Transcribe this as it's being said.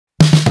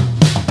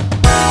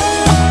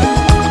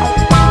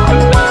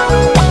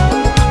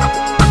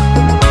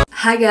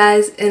Hi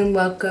guys, and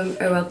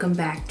welcome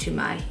back to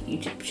my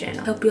YouTube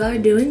channel. Hope you all are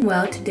doing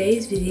well.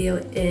 Today's video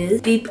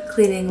is deep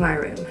cleaning my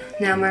room.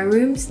 Now my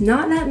room's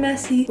not that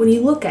messy when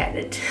you look at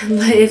it,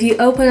 but if you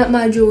open up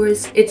my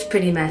drawers, it's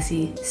pretty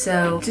messy.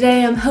 So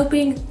today I'm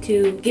hoping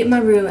to get my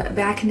room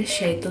back into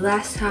shape. The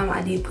last time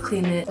I deep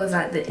cleaned it was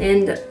at the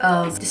end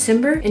of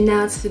December, and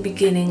now it's the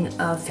beginning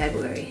of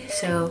February.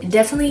 So it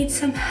definitely needs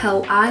some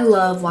help. I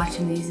love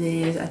watching these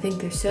videos. I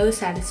think they're so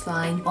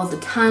satisfying. All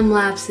the time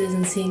lapses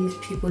and seeing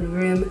people's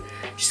room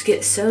just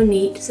get so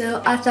neat.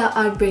 So I thought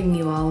I'd bring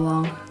you all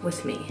along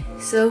with me.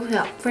 So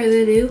without further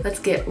ado, let's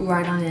get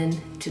right on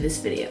into this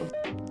video.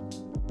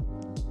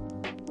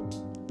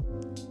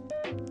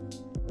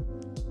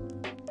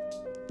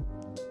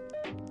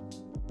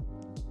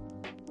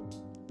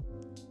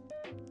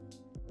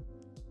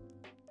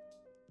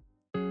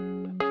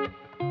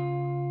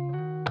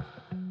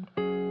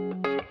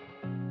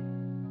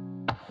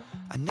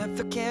 I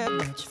never cared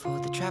much for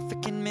the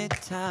traffic in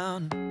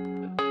Midtown,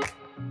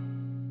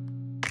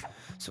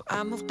 so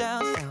I moved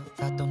down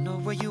south. I don't know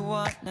where you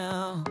are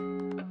now.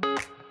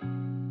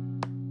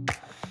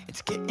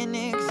 It's getting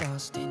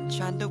exhausting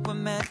trying to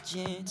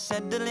imagine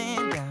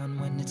settling down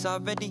when it's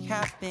already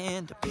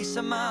happened. A piece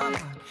of my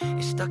heart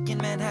is stuck in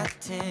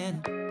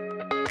Manhattan.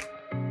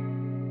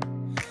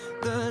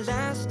 The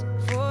last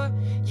 4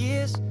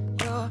 years,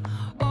 you're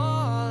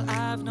all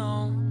I've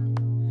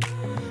known.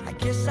 I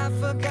guess I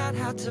forgot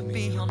how to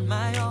be on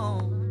my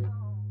own.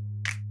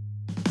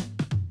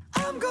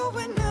 I'm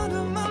going out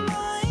of my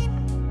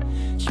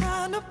mind,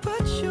 trying to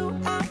put you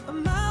out of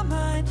my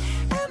mind.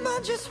 Am I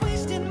just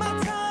wasting my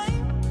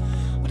time?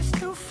 When it's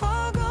too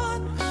far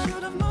gone, I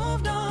should have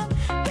moved on.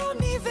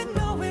 Don't even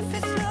know if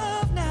it's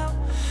love now.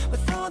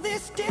 With all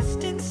this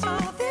distance,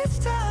 all this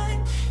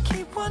time,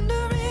 keep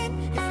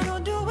wondering if you're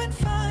doing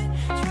fine,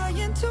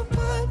 trying to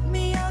put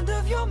me out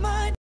of your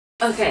mind.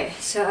 Okay,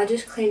 so I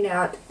just cleaned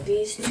out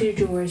these two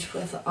drawers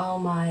with all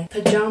my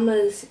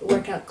pajamas,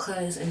 workout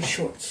clothes, and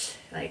shorts.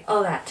 Like,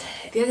 all that.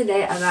 The other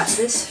day, I got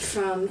this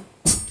from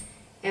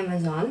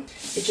Amazon.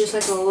 It's just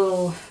like a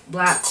little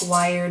black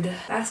wired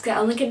basket.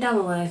 I'll link it down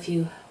below if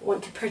you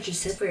want to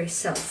purchase it for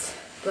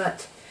yourself.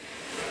 But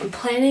I'm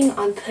planning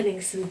on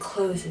putting some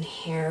clothes in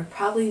here,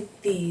 probably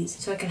these,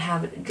 so I can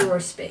have drawer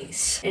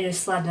space and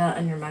just slide it out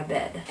under my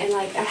bed. And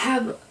like, I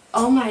have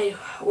all my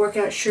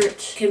workout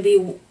shirts can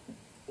be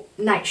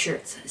night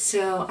shirts,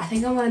 so I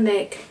think I'm gonna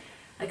make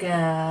like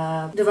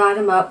a divide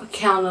them up,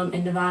 count them,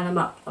 and divide them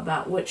up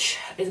about which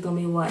is gonna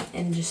be what,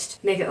 and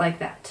just make it like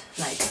that.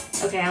 Like,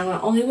 okay, I'm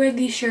gonna only wear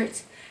these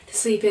shirts to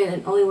sleep in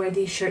and only wear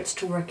these shirts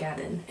to work out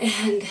in.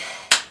 And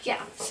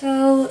yeah,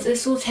 so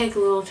this will take a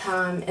little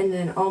time, and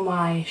then all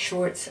my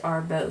shorts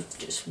are both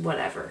just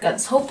whatever. Got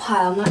this whole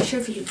pile. I'm not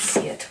sure if you can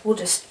see it. We'll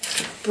just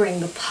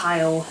bring the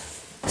pile.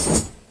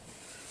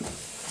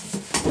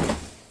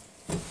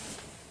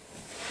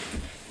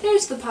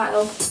 There's the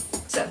pile.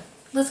 So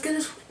let's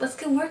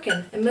get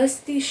working. And most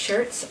of these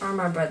shirts are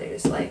my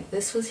brother's. Like,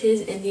 this was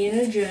his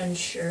Indiana Jones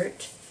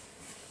shirt.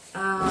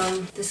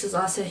 This is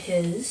also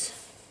his.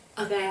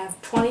 Okay, I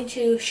have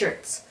 22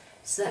 shirts,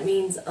 so that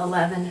means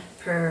 11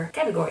 per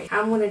category.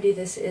 How I'm gonna do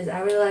this is,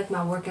 I really like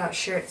my workout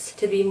shirts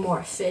to be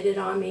more fitted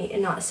on me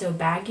and not so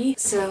baggy,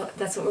 so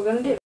that's what we're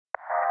gonna do.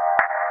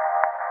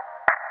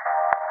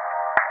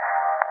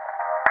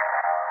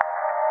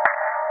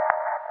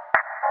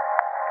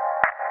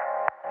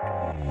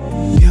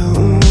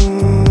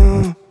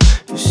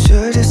 You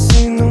should have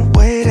seen the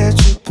way that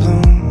you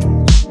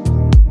bloom.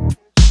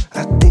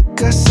 I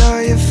think I saw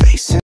your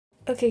face.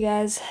 Okay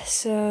guys,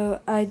 so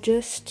I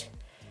just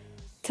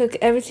took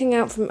everything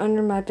out from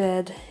under my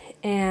bed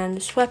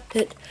and swept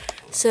it,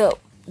 so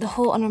the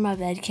hole under my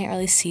bed, can't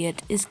really see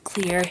it, is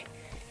clear,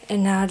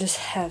 and now I just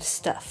have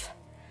stuff.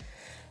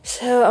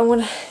 So I'm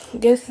gonna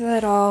go through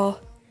that all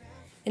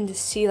and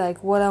just see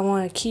like what I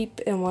want to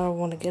keep and what I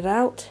want to get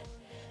out.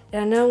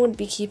 And I know I'm going to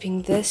be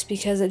keeping this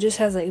because it just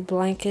has like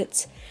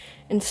blankets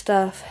and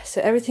stuff, so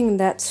everything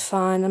that's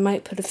fine. I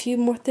might put a few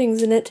more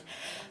things in it,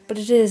 but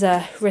it is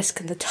a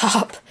risk in the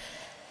top.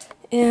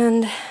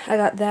 And I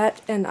got that,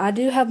 and I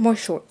do have more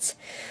shorts.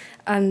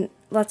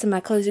 Lots of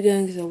my clothes are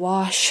going to the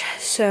wash,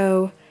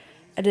 so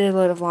I did a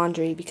load of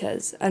laundry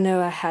because I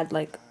know I had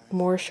like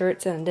more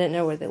shirts and I didn't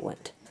know where they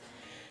went.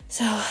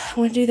 So I'm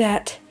going to do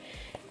that,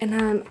 and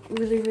I'm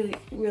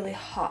really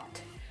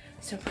hot.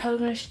 So I'm probably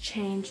going to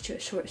change to a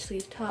short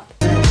sleeve top.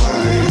 I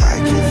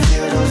can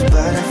feel those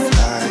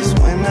butterflies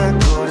when I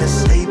go to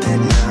sleep at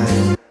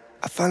night.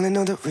 I finally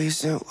know the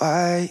reason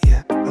why,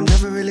 yeah. I'm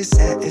never really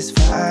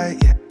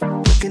satisfied, yeah.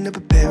 Waking up a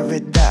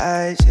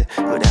paradise,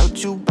 yeah,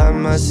 without you by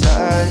my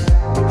side.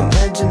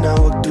 Imagine I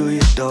walk through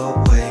your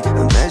doorway.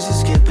 Imagine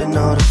skipping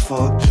all the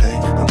foreplay.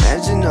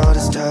 Imagine all the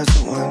stars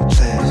in one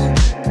place.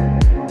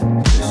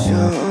 'Cause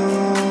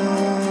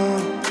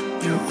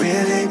you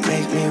really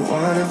make me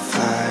wanna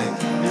fly.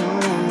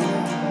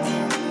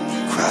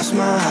 Cross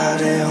my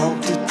heart and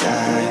hope to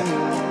die.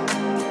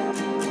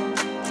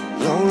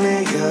 Lonely,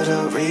 you're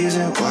the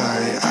reason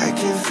why I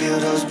can feel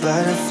those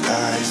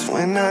butterflies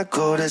when I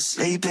go to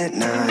sleep at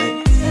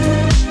night.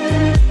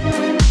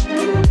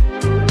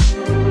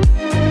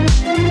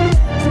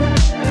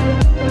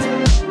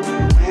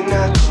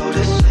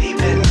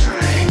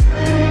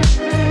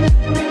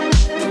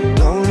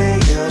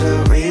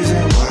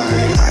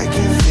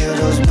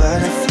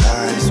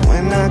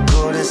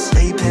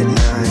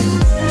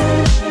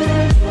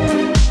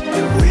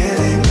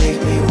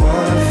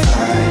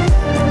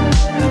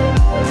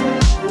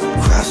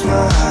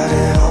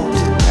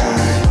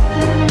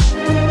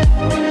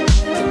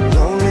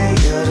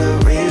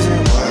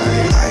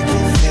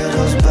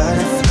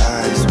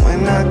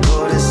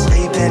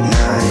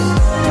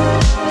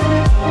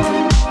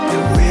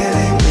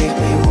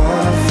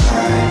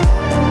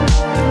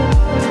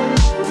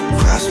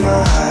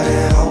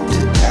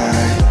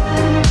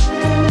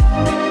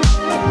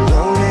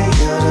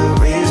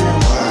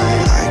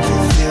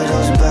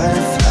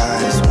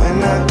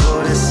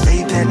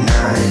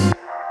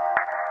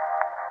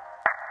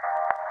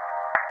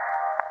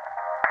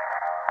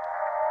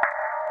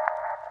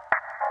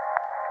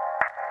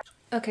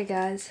 Okay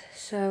guys,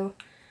 so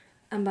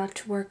I'm about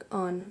to work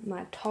on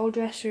my tall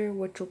dresser,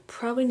 which will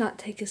probably not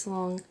take as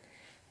long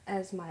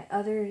as my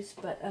others,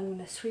 but I'm going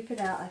to sweep it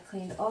out. I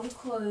cleaned all the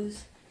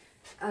clothes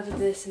out of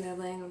this and they're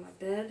laying on my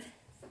bed.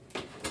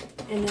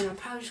 And then I'm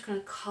probably just going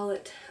to call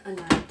it a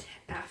night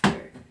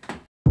after.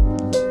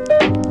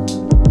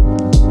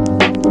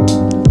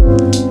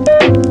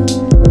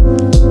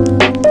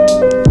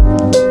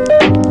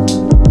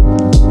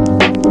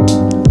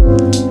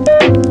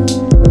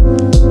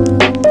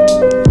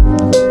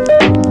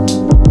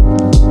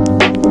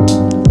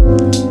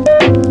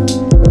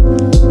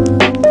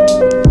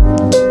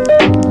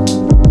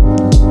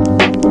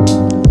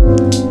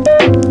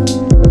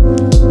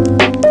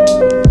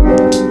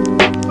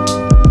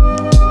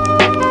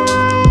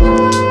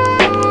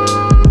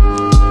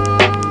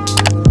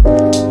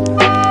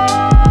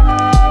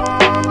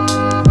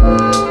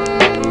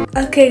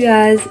 Okay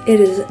guys, it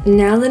is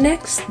now the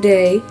next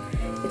day.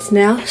 It's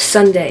now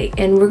Sunday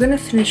and we're gonna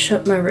finish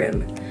up my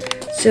room.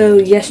 So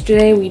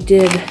yesterday we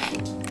did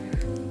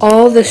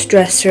all this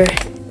dresser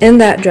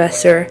and that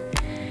dresser,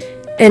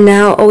 and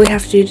now all we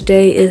have to do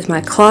today is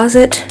my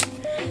closet,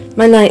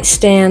 my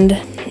nightstand,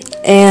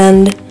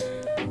 and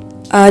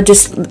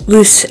just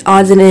loose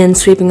odds and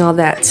ends, sweeping all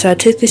that. So I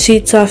took the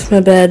sheets off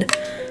my bed.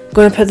 I'm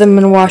gonna put them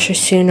in the washer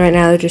soon. Right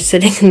now they're just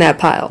sitting in that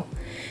pile.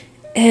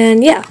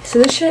 And yeah, so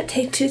this shouldn't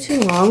take too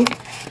long.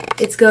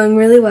 It's going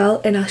really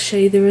well, and I'll show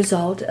you the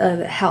result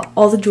of how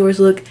all the drawers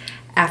look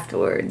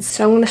afterwards.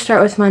 So I'm going to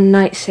start with my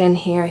nightstand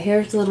here.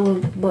 Here's a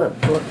little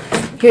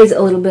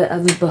bit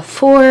of the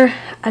before.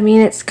 I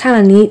mean, it's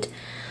kind of neat,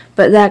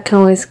 but that can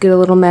always get a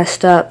little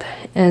messed up,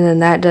 and then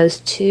that does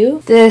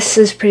too. This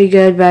is pretty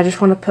good, but I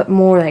just want to put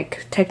more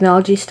like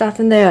technology stuff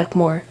in there, like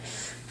more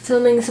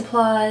filming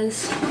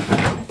supplies.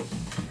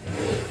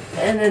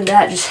 And then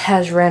that just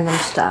has random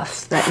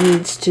stuff that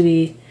needs to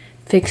be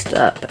fixed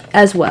up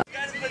as well.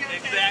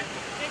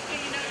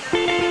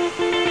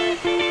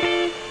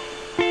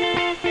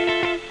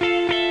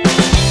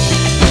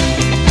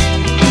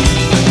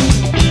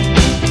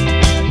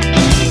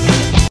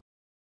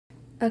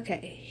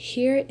 Okay,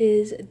 here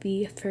is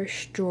the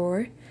first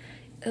drawer.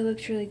 It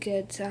looks really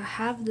good. So I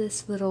have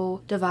this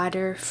little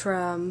divider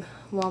from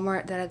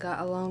Walmart that I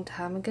got a long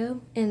time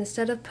ago. And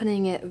instead of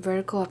putting it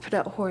vertical, I put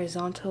it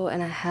horizontal,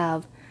 and I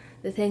have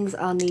the things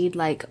I'll need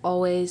like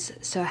always.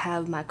 So I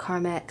have my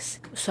Carmex,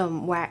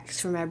 some wax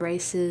for my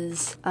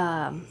braces,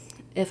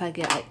 if I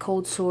get like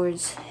cold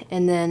sores,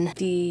 and then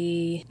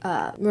the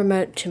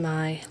remote to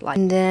my light.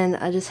 And then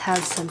I just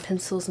have some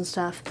pencils and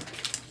stuff,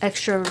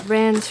 extra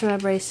bands for my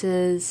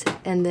braces,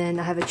 and then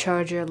I have a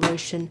charger,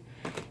 lotion,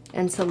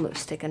 and some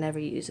lipstick I never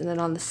use. And then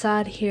on the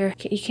side here,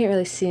 you can't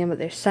really see them, but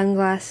there's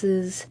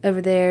sunglasses.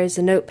 Over there is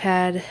a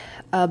notepad,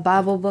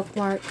 Bible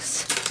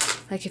bookmarks.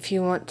 Like if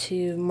you want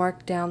to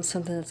mark down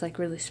something that's like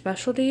really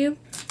special to you,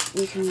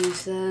 you can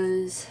use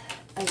those.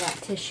 I got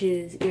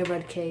tissues,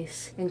 earbud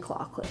case, and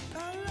claw clip.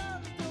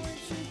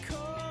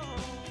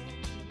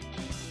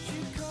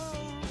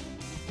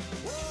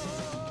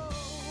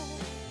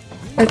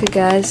 Okay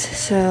guys,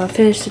 so I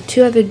finished the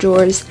two other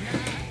drawers.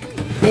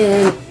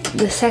 In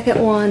the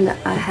second one,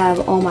 I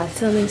have all my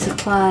filming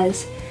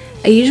supplies.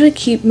 I usually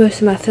keep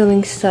most of my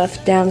filming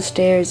stuff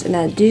downstairs, and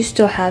I do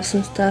still have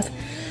some stuff,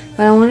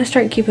 but I want to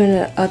start keeping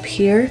it up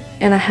here.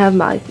 And I have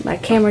my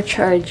camera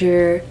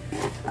charger,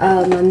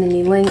 my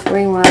mini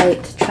ring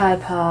light,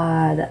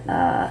 tripod.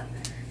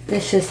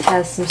 This just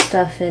has some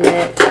stuff in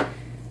it.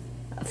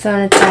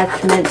 Phone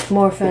attachments,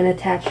 more phone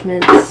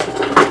attachments.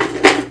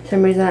 For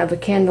some reason I have a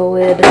candle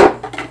lid,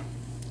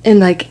 and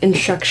like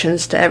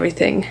instructions to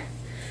everything.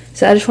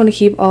 So I just want to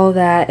keep all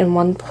that in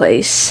one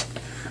place.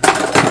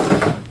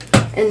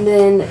 And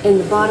then in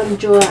the bottom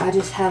drawer, I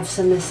just have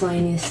some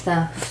miscellaneous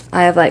stuff.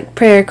 I have like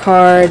prayer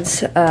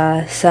cards,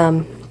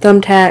 some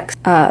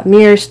thumbtacks,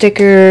 mirror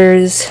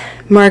stickers,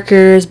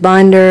 markers,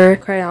 binder,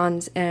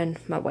 crayons, and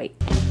my white.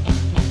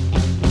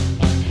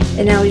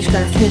 And now we just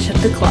gotta finish up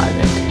the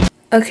closet.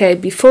 Okay,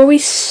 before we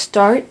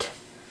start,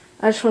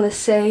 I just want to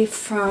say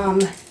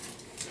from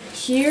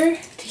here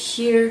to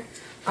here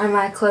are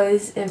my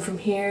clothes, and from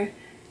here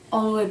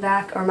all the way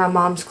back are my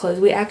mom's clothes.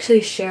 We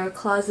actually share a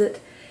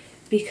closet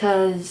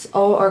because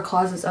all our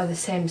closets are the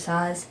same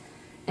size,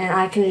 and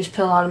I can just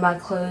put a lot of my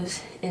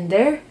clothes in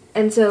there.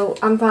 And so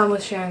I'm fine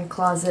with sharing a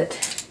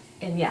closet,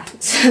 and yeah,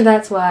 so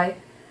that's why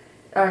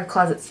our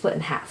closet's split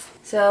in half.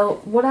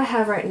 So what I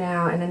have right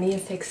now, and I need to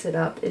fix it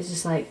up, is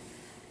just like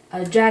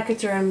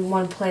jackets are in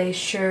one place,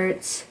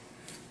 shirts,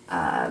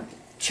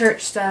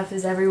 church stuff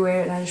is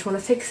everywhere, and I just want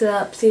to fix it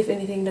up, see if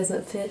anything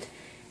doesn't fit,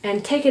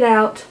 and take it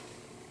out,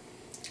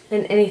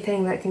 and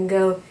anything that can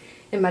go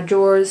in my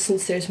drawers,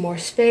 since there's more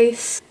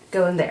space,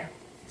 go in there.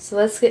 So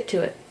let's get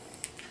to it.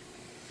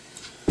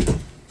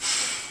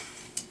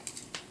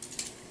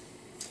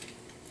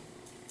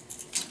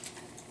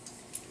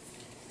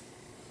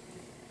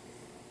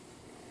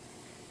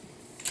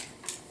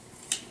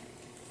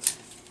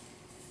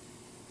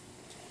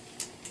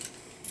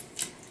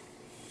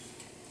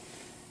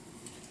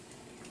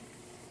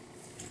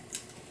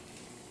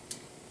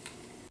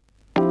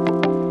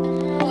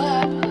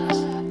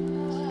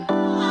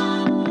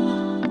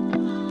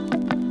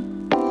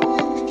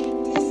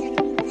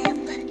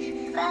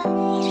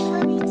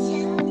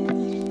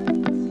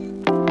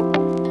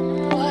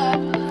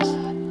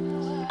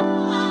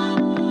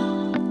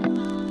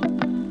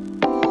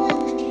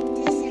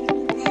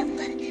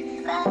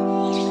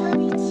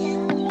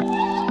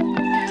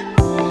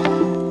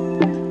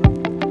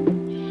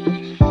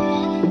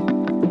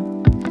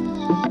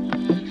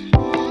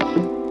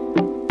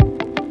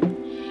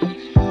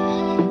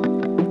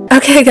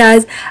 Okay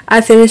guys, I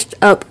finished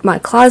up my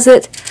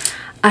closet.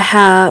 I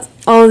have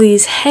all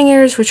these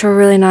hangers, which are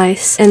really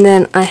nice, and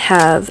then I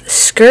have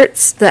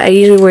skirts that I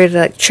usually wear to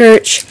like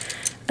church,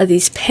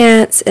 these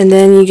pants, and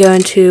then you go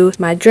into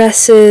my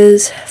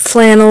dresses,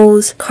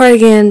 flannels,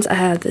 cardigans. I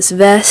have this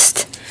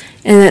vest,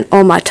 and then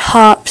all my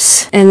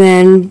tops, and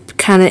then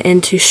kind of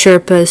into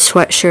Sherpas,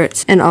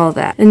 sweatshirts, and all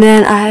that. And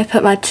then I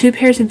put my 2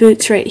 pairs of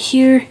boots right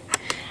here.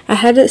 I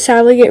had to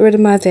sadly get rid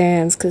of my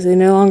Vans because they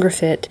no longer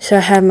fit. So I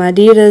have my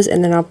Adidas,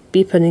 and then I'll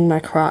be putting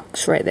my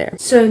Crocs right there.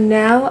 So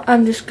now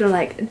I'm just gonna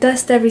like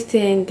dust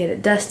everything, get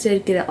it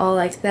dusted, get it all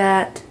like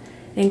that,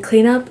 and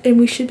clean up, and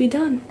we should be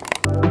done.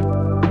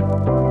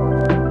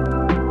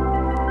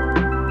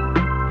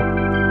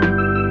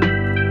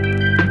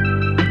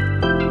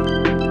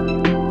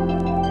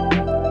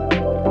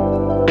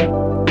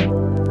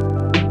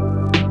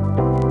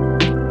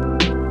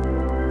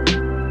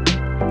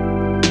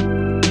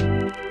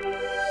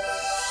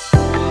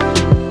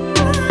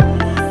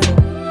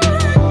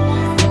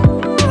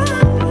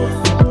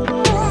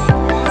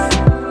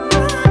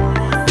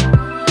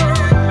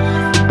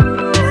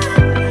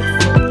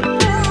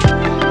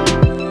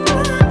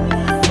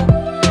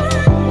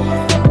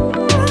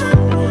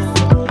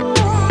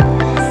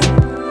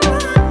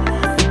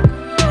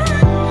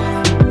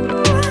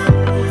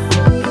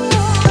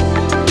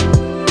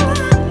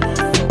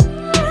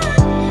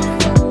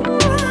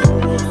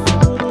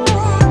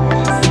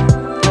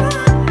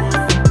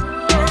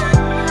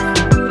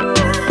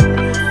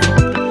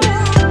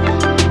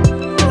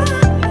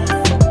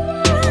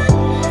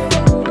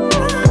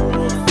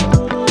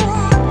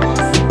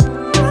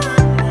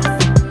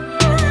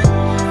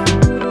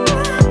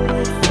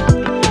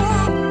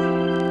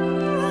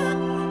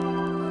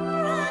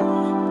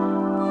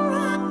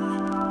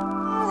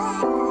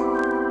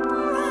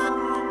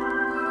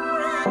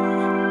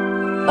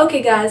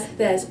 Okay guys,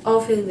 that is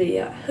all for the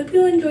video. I hope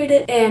you enjoyed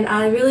it, and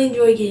I really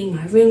enjoy getting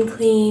my room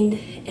cleaned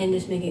and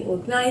just making it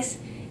look nice.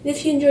 And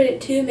if you enjoyed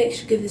it too, make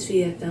sure to give this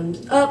video a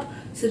thumbs up,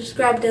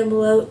 subscribe down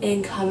below,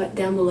 and comment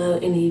down below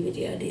any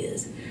video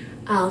ideas.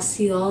 I'll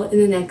see you all in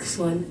the next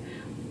one.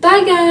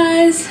 Bye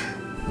guys!